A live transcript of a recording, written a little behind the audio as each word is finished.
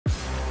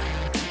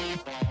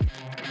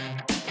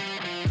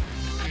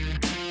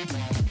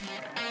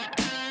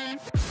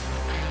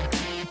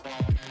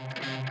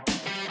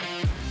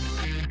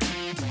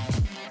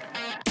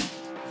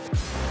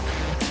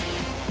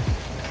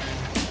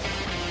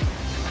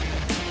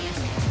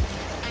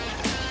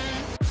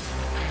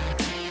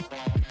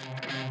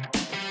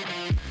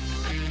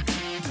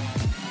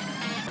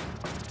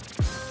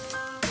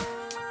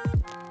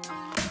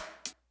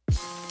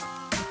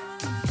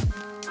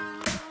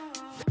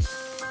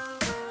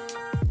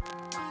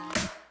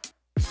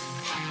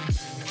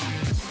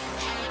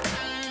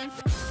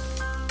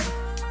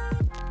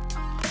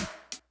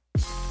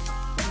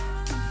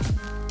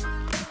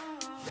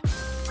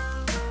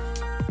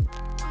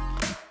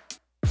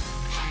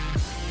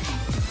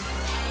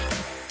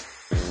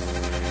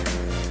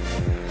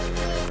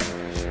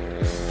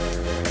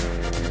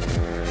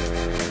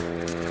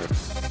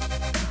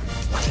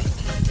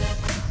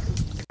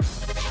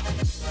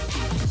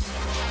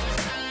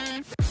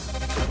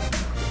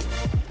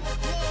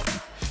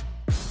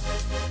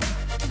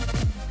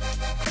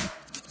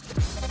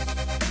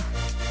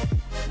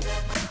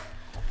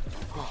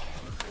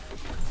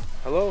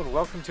Hello and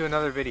welcome to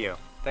another video.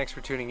 Thanks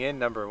for tuning in,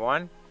 number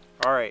one.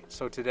 Alright,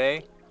 so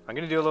today I'm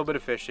going to do a little bit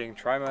of fishing,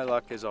 try my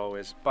luck as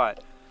always,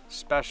 but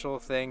special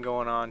thing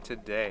going on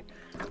today.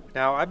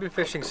 Now I've been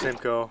fishing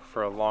Simcoe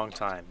for a long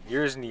time,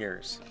 years and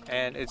years,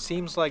 and it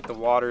seems like the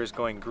water is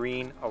going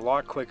green a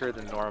lot quicker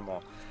than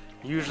normal.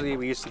 Usually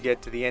we used to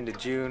get to the end of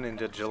June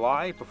into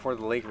July before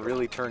the lake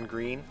really turned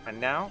green,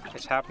 and now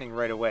it's happening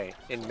right away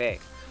in May.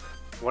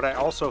 What I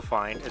also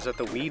find is that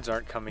the weeds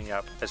aren't coming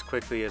up as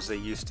quickly as they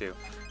used to.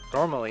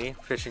 Normally,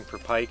 fishing for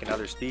pike and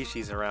other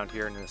species around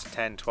here in this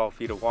 10-12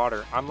 feet of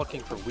water, I'm looking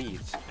for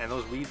weeds, and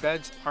those weed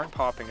beds aren't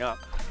popping up.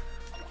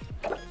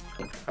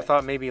 I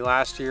thought maybe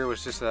last year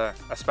was just a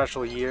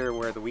special year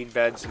where the weed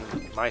beds in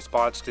my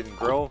spots didn't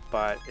grow,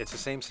 but it's the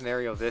same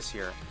scenario this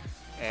year.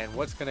 And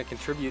what's going to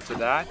contribute to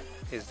that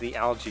is the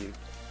algae.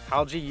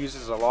 Algae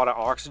uses a lot of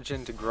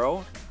oxygen to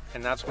grow,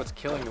 and that's what's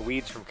killing the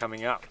weeds from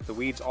coming up. The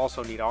weeds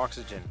also need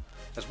oxygen,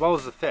 as well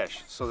as the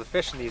fish. So the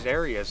fish in these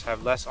areas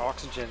have less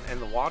oxygen in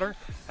the water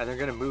and they're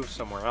going to move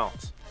somewhere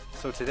else.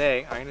 So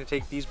today I'm going to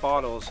take these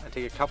bottles and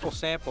take a couple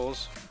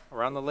samples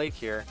around the lake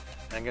here,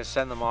 and I'm going to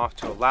send them off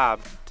to a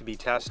lab to be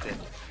tested.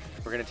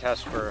 We're going to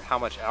test for how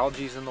much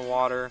algae is in the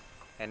water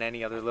and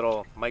any other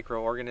little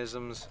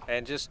microorganisms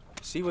and just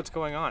see what's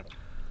going on.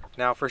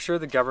 Now, for sure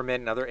the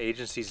government and other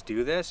agencies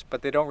do this,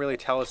 but they don't really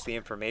tell us the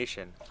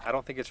information. I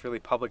don't think it's really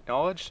public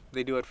knowledge.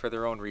 They do it for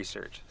their own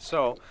research.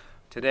 So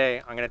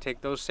today I'm going to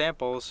take those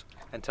samples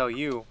and tell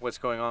you what's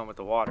going on with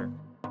the water.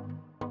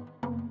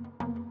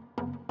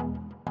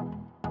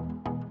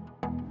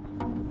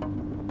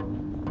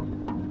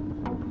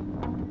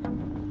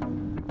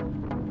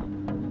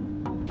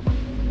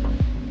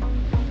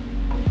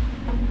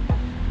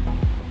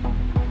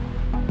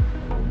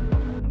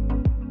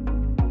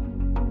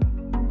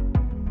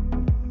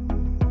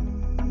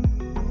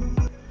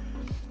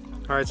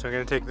 Alright, so I'm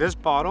going to take this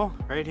bottle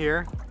right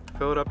here,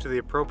 fill it up to the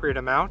appropriate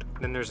amount,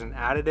 and then there's an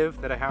additive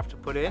that I have to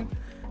put in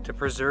to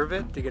preserve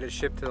it to get it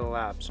shipped to the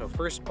lab. So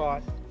first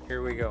spot,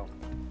 here we go.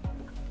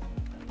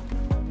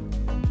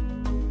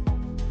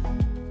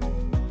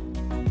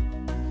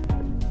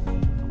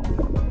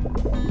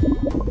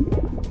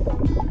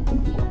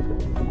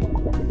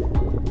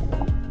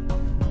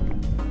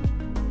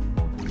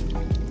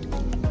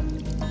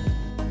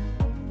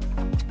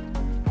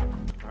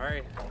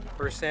 Alright,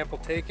 first sample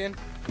taken.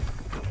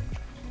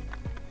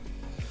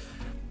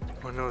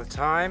 Want to know the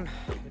time?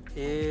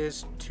 It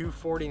is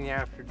 2:40 in the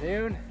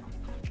afternoon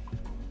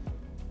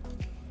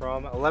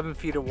from 11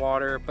 feet of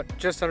water, but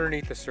just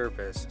underneath the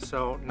surface.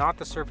 So not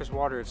the surface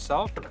water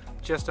itself,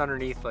 just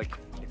underneath, like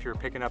if you're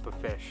picking up a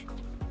fish.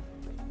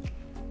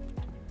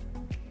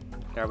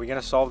 Now, are we going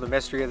to solve the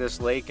mystery of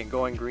this lake and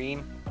going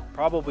green?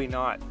 Probably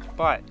not,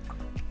 but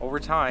over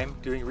time,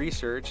 doing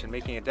research and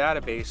making a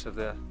database of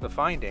the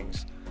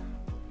findings,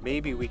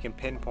 maybe we can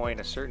pinpoint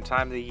a certain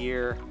time of the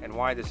year and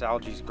why this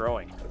algae is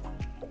growing.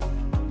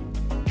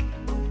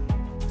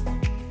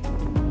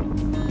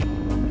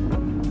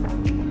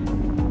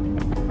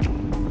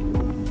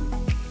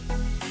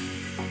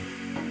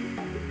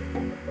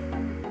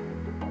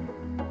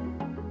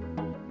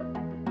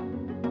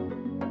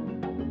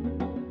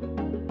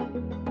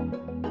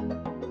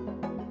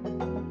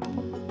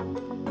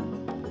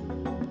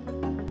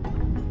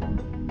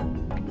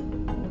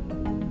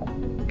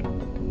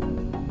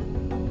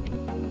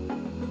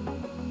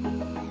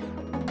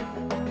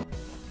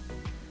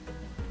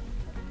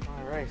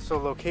 So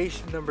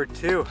location number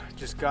 2,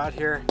 just got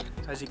here.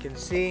 As you can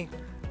see,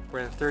 we're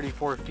in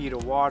 34 feet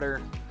of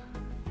water.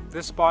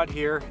 This spot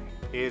here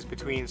is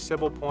between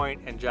Sybil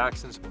Point and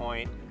Jackson's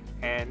Point,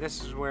 and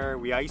this is where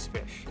we ice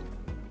fish.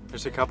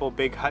 There's a couple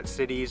big hut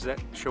cities that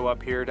show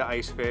up here to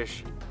ice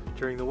fish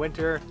during the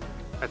winter.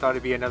 I thought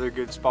it'd be another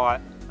good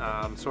spot,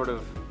 sort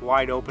of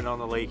wide open on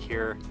the lake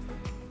here,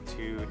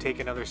 to take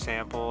another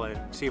sample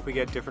and see if we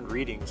get different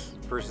readings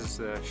versus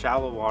the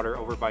shallow water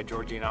over by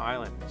Georgina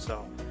Island.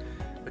 So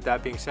with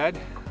that being said,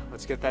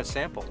 let's get that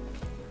sample.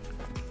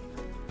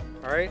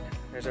 All right,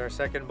 there's our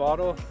second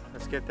bottle.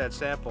 Let's get that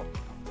sample.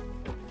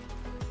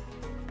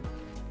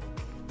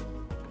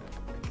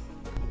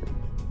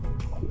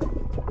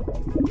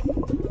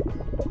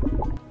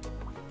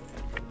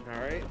 All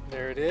right,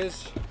 there it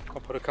is. I'll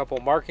put a couple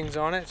markings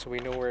on it so we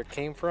know where it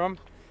came from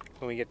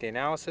when we get the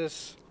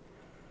analysis,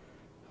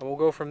 and we'll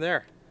go from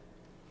there.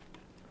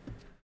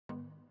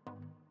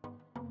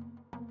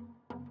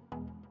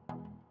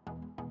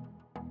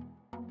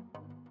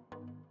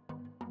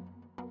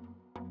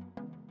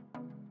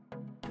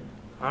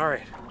 All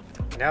right,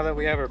 now that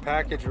we have our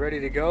package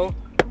ready to go,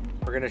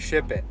 we're gonna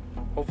ship it.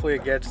 Hopefully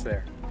it gets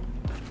there.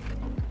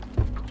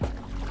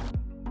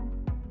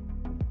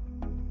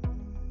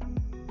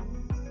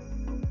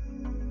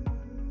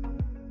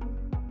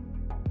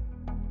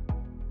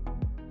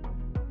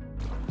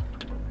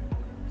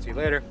 See you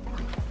later.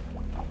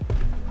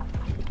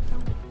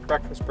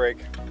 Breakfast break.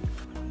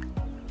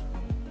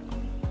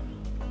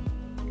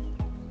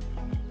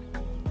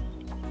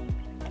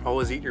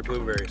 Always eat your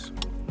blueberries.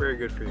 Very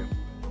good for you.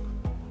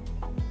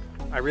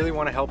 I really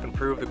want to help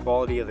improve the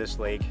quality of this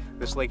lake.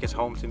 This lake is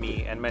home to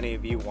me and many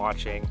of you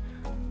watching.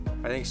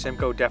 I think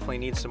Simcoe definitely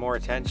needs some more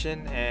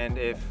attention, and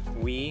if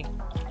we,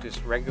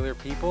 just regular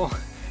people,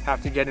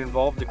 have to get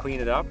involved to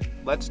clean it up,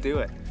 let's do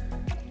it.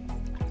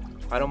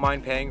 I don't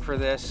mind paying for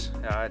this,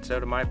 it's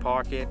out of my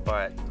pocket,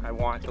 but I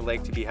want the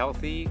lake to be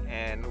healthy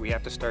and we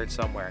have to start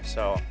somewhere.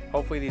 So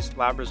hopefully these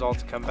lab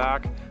results come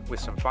back with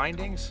some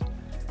findings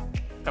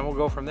and we'll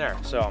go from there.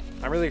 So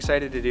I'm really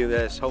excited to do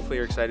this. Hopefully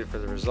you're excited for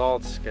the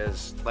results,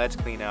 because let's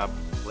clean up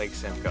Lake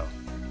Simcoe.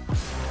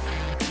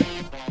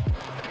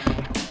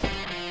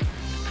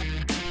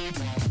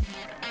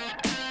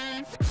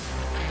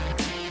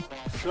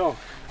 So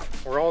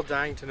we're all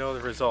dying to know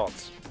the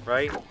results,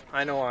 right?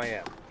 I know I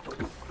am.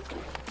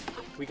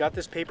 We got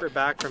this paper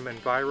back from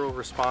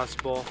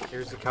Enviro-Responsible.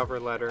 Here's the cover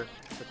letter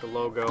with the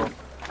logo.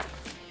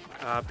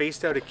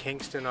 Based out of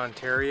Kingston,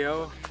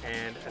 Ontario,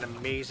 and an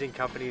amazing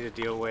company to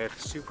deal with,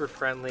 super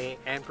friendly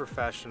and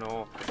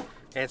professional.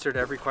 Answered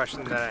every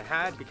question that I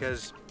had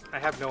because I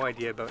have no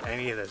idea about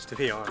any of this, to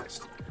be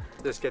honest.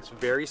 This gets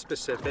very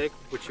specific,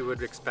 which you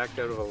would expect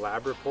out of a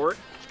lab report,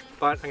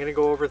 but I'm gonna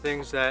go over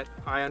things that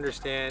I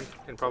understand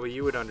and probably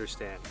you would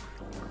understand.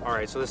 All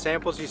right, so the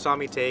samples you saw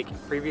me take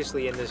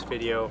previously in this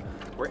video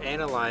were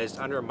analyzed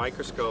under a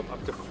microscope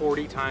up to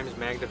 40 times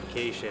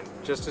magnification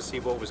just to see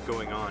what was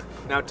going on.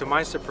 Now, to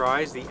my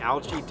surprise, the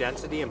algae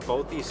density in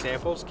both these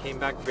samples came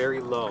back very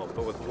low,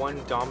 but with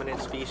one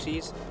dominant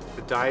species,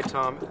 the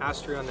diatom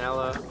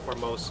Astrionella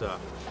formosa.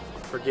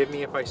 Forgive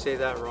me if I say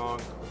that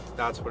wrong,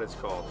 that's what it's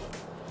called.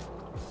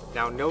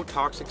 Now, no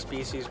toxic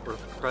species were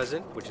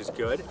present, which is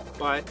good,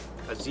 but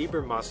a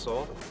zebra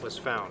mussel was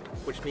found,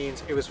 which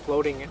means it was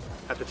floating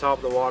at the top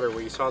of the water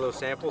where you saw those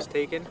samples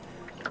taken.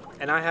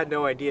 And I had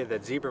no idea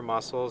that zebra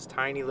mussels,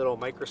 tiny little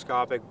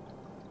microscopic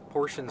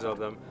portions of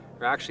them,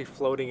 are actually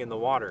floating in the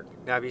water.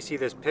 Now, if you see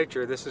this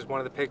picture, this is one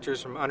of the pictures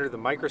from under the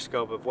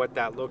microscope of what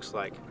that looks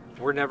like.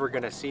 We're never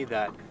gonna see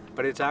that,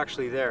 but it's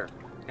actually there.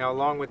 Now,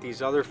 along with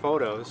these other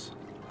photos,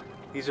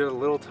 these are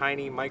little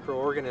tiny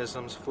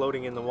microorganisms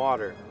floating in the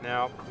water.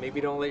 Now,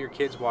 maybe don't let your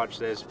kids watch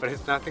this, but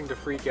it's nothing to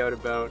freak out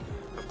about.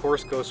 Of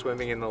course, go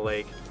swimming in the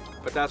lake,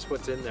 but that's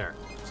what's in there.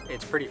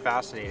 It's pretty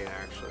fascinating,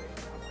 actually.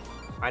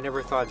 I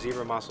never thought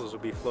zebra mussels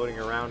would be floating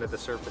around at the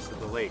surface of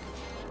the lake.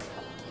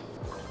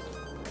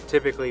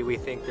 Typically, we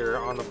think they're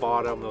on the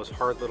bottom, those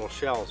hard little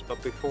shells,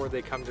 but before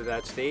they come to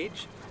that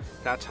stage,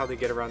 that's how they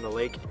get around the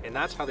lake, and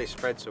that's how they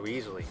spread so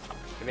easily.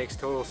 It makes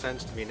total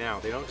sense to me now.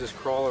 They don't just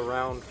crawl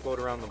around, float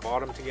around the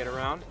bottom to get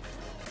around.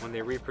 When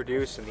they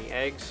reproduce and the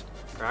eggs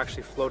are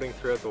actually floating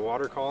throughout the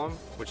water column,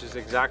 which is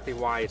exactly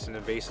why it's an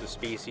invasive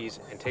species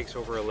and takes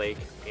over a lake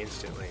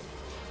instantly.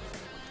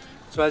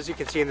 So as you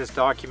can see in this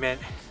document,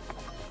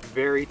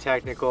 very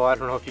technical. I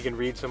don't know if you can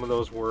read some of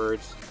those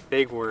words,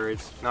 big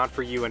words, not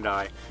for you and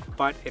I,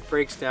 but it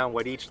breaks down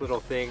what each little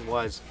thing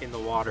was in the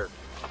water.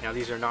 Now,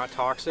 these are not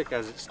toxic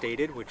as it's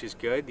stated, which is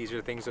good. These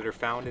are things that are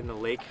found in the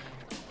lake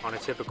on a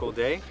typical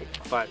day,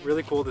 but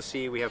really cool to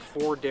see we have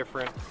 4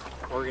 different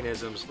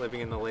organisms living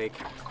in the lake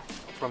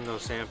from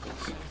those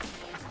samples.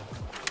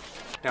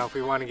 Now, if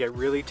we want to get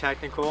really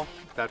technical,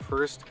 that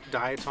first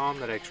diatom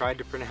that I tried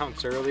to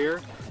pronounce earlier,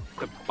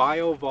 the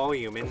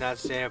biovolume in that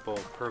sample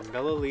per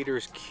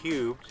milliliters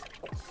cubed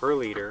per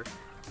liter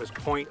was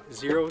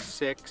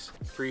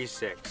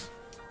 0.0636.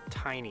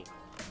 Tiny,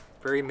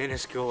 very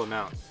minuscule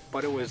amount,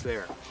 but it was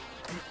there.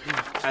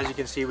 As you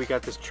can see, we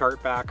got this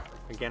chart back.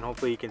 Again,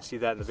 hopefully you can see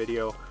that in the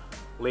video.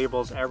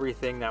 Labels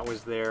everything that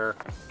was there.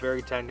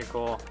 Very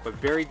technical, but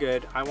very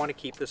good. I want to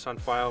keep this on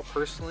file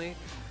personally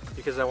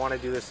because I want to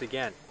do this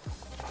again.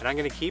 And I'm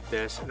going to keep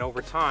this, and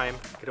over time,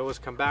 I could always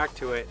come back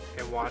to it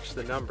and watch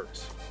the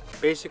numbers.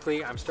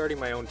 Basically, I'm starting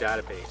my own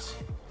database.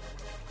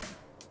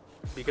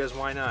 Because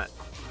why not?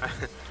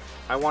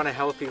 I want a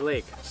healthy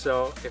lake.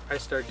 So if I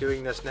start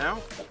doing this now,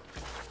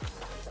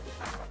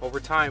 over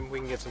time we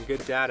can get some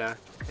good data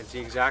and see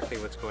exactly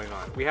what's going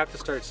on. We have to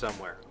start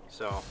somewhere.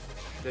 So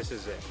this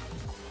is it.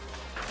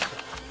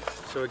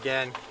 So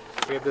again,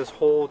 we have this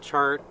whole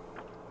chart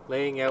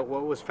laying out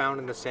what was found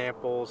in the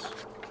samples.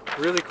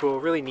 Really cool,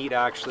 really neat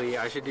actually.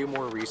 I should do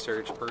more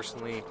research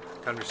personally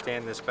to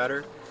understand this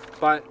better.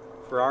 But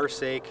for our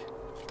sake,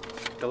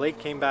 the lake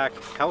came back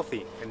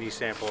healthy in these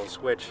samples,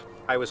 which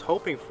I was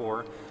hoping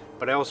for,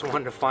 but I also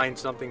wanted to find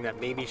something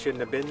that maybe shouldn't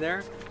have been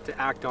there to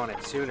act on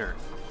it sooner.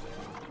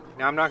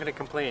 Now, I'm not going to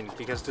complain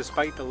because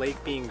despite the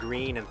lake being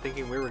green and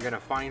thinking we were going to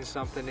find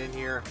something in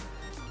here,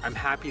 I'm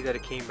happy that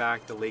it came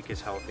back. The lake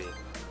is healthy.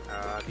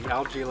 The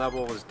algae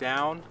level was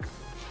down.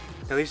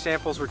 Now, these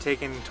samples were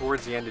taken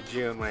towards the end of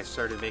June when I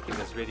started making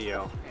this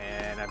video,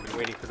 and I've been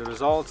waiting for the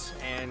results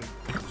and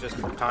just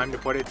time to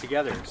put it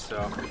together.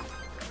 So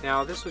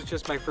now this was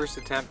just my first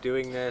attempt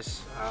doing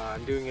this.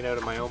 I'm doing it out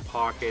of my own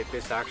pocket.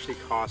 This actually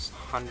costs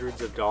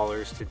hundreds of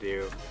dollars to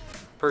do.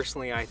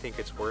 Personally, I think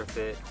it's worth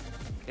it.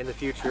 In the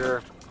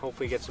future,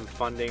 hopefully get some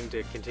funding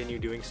to continue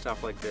doing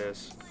stuff like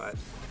this, but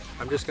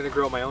I'm just going to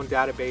grow my own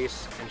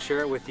database and share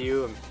it with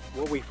you and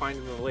what we find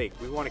in the lake.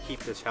 We want to keep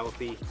this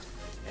healthy,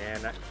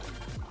 and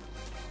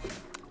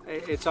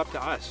it's up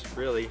to us,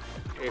 really.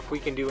 If we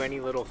can do any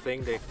little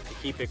thing to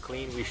keep it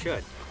clean, we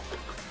should.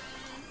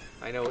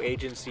 I know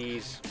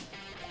agencies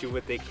do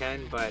what they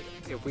can, but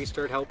if we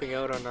start helping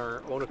out on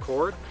our own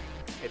accord,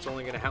 it's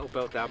only going to help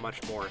out that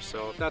much more.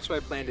 So that's what I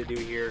plan to do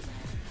here.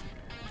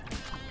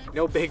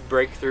 No big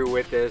breakthrough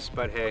with this,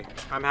 but hey,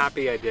 I'm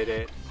happy I did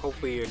it.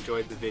 Hopefully you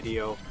enjoyed the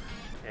video,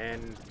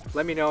 and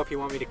let me know if you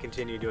want me to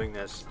continue doing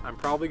this. I'm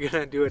probably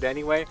gonna do it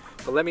anyway,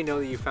 but let me know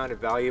that you found it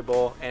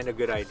valuable and a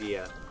good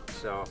idea.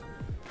 So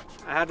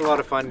I had a lot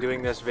of fun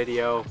doing this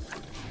video,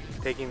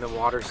 taking the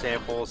water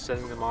samples,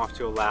 sending them off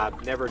to a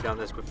lab. Never done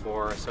this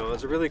before, so it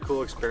was a really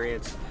cool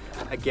experience.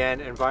 Again,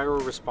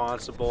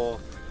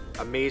 Enviro-Responsible,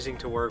 amazing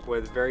to work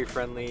with, very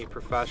friendly,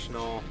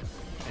 professional,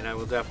 and I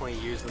will definitely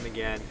use them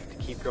again to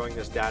keep growing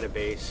this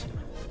database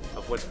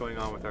of what's going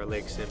on with our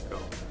Lake Simcoe.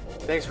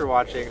 Thanks for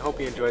watching. Hope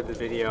you enjoyed the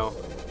video.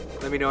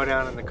 Let me know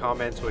down in the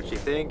comments what you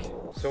think.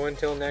 So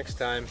until next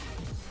time,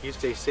 you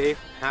stay safe,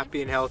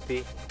 happy, and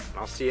healthy.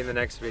 I'll see you in the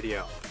next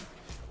video.